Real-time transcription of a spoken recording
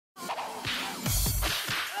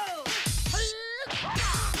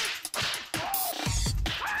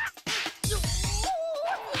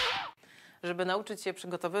Żeby nauczyć się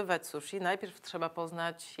przygotowywać sushi, najpierw trzeba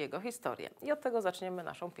poznać jego historię. I od tego zaczniemy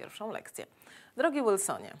naszą pierwszą lekcję. Drogi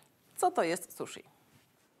Wilsonie, co to jest sushi?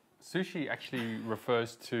 Sushi actually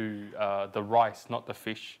refers to the rice, not the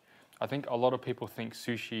fish. I think a lot of people think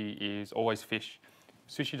sushi is always fish.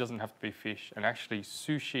 Sushi doesn't have to be fish, and actually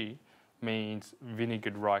sushi means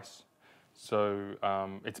vinegared rice. So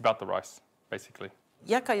it's about the rice, basically.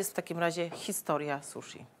 Jaka jest w takim razie historia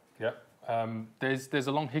sushi? Yeah. There's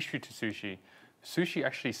a long history to sushi. Sushi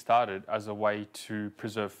actually started as a way to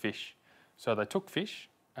preserve fish. So they took fish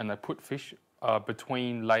and they put fish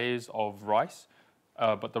between layers of rice,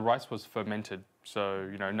 but the rice was fermented, so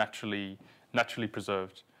naturally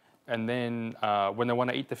preserved. And then when they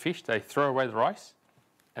want to eat the fish, they throw away the rice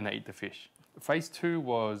and they eat the fish. Phase two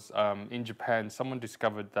was in Japan, someone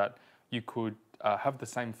discovered that you could have the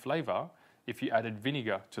same flavor if you added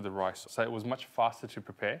vinegar to the rice. So it was much faster to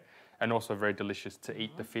prepare and also very delicious to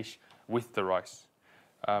eat the fish with the rice.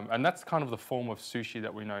 And that's kind of the form of sushi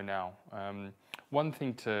that we know now. One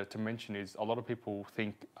thing to mention is a lot of people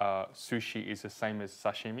think sushi is the same as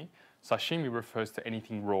sashimi. Sashimi refers to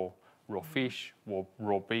anything raw fish,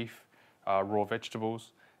 raw beef, raw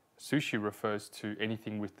vegetables. Sushi refers to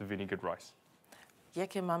anything with the vinegared rice.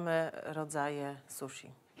 Jakie mamy rodzaje sushi?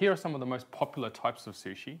 Here are some of the most popular types of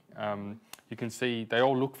sushi. You can see they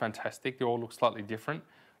all look fantastic. They all look slightly different.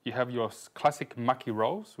 You have your classic maki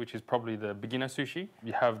rolls, which is probably the beginner sushi.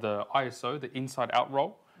 You have the ISO, the inside-out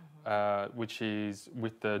roll, which is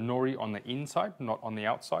with the nori on the inside, not on the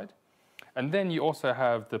outside. And then you also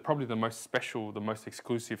have probably the most special, the most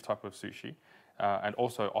exclusive type of sushi, and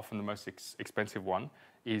also often the most expensive one,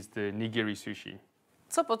 is the nigiri sushi.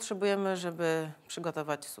 Co potrzebujemy, żeby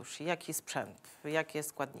przygotować sushi? Jaki sprzęt? Jakie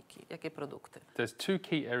składniki? Jakie produkty? There's two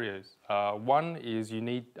key areas. One is you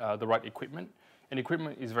need the right equipment. And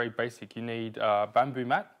equipment is very basic. You need a bamboo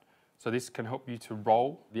mat, so this can help you to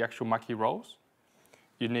roll the actual maki rolls.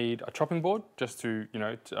 You need a chopping board, just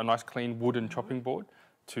a nice clean wooden chopping board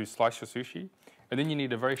to slice your sushi. And then you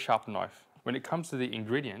need a very sharp knife. When it comes to the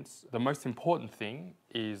ingredients, the most important thing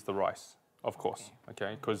is the rice, of course,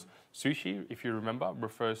 okay? Because sushi, if you remember,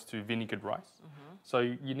 refers to vinegared rice. So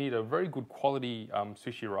you need a very good quality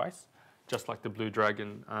sushi rice, just like the Blue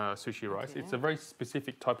Dragon sushi rice. It's a very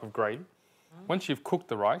specific type of grain. Once you've cooked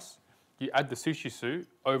the rice, you add the sushi suit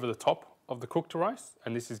over the top of the cooked rice,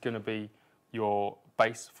 and this is going to be your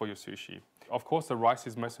base for your sushi. Of course, the rice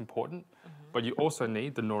is most important, but you also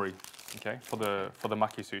need the nori, okay, for the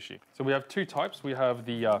maki sushi. So we have two types. We have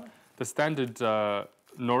the standard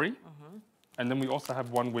nori, and then we also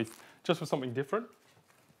have one with something different,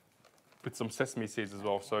 with some sesame seeds as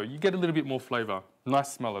well. So you get a little bit more flavor.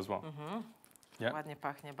 Nice smell as well. Yeah. Ładnie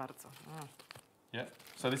pachnie bardzo. Yeah.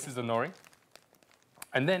 So this is the nori.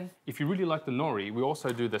 And then, if you really like the nori, we also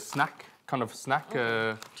do the snack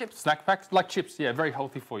Chips. snack packs, like chips. Yeah, very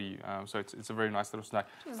healthy for you. So it's a very nice little snack.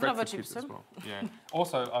 Zdrowe Great for kids chipsy. as well. Yeah.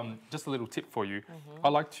 Also, just a little tip for you. I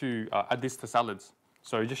like to add this to salads.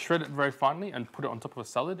 So you just shred it very finely and put it on top of a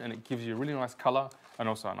salad, and it gives you a really nice color and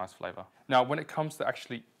also a nice flavor. Now, when it comes to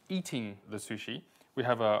actually eating the sushi, we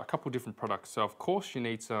have a couple different products. So of course, you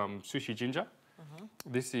need some sushi ginger.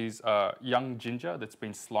 This is young ginger that's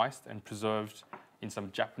been sliced and preserved in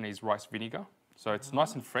some Japanese rice vinegar. So it's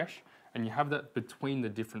nice and fresh, and you have that between the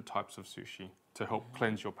different types of sushi to help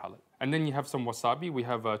cleanse your palate. And then you have some wasabi. We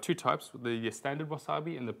have two types, the standard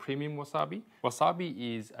wasabi and the premium wasabi.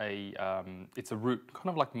 Wasabi is it's a root, kind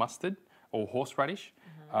of like mustard or horseradish.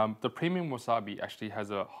 The premium wasabi actually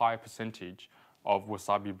has a higher percentage of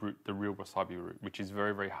wasabi root, the real wasabi root, which is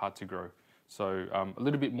very, very hard to grow. So a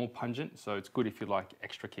little bit more pungent, so it's good if you like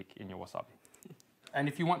extra kick in your wasabi. And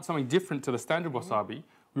if you want something different to the standard wasabi,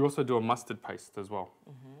 we also do a mustard paste as well.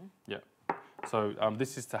 Yeah. So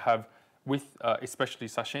this is to have with especially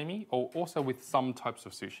sashimi, or also with some types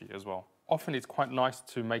of sushi as well. Often it's quite nice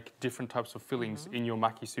to make different types of fillings in your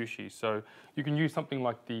maki sushi. So you can use something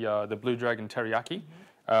like the Blue Dragon teriyaki,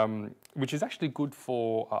 which is actually good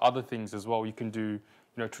for other things as well. You can do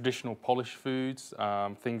traditional Polish foods,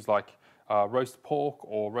 things like roast pork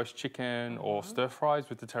or roast chicken or stir fries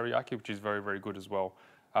with the teriyaki, which is very, very good as well,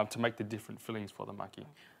 to make the different fillings for the maki.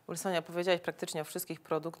 Wilsonie, opowiedziałeś praktycznie o wszystkich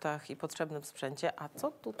produktach i potrzebnym sprzęcie, a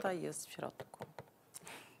co tutaj jest w środku?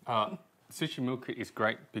 Sushi meal kit is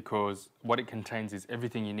great because what it contains is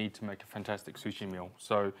everything you need to make a fantastic sushi meal.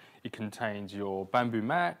 So it contains your bamboo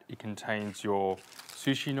mat, it contains your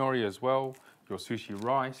sushi nori as well, your sushi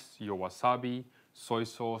rice, your wasabi, soy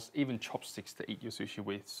sauce, even chopsticks to eat your sushi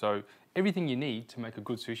with. So everything you need to make a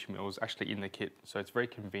good sushi meal is actually in the kit. So it's very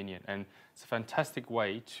convenient, and it's a fantastic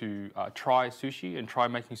way to try sushi and try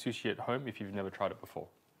making sushi at home if you've never tried it before.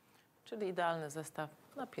 czyli idealny zestaw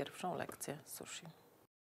na pierwszą lekcję sushi.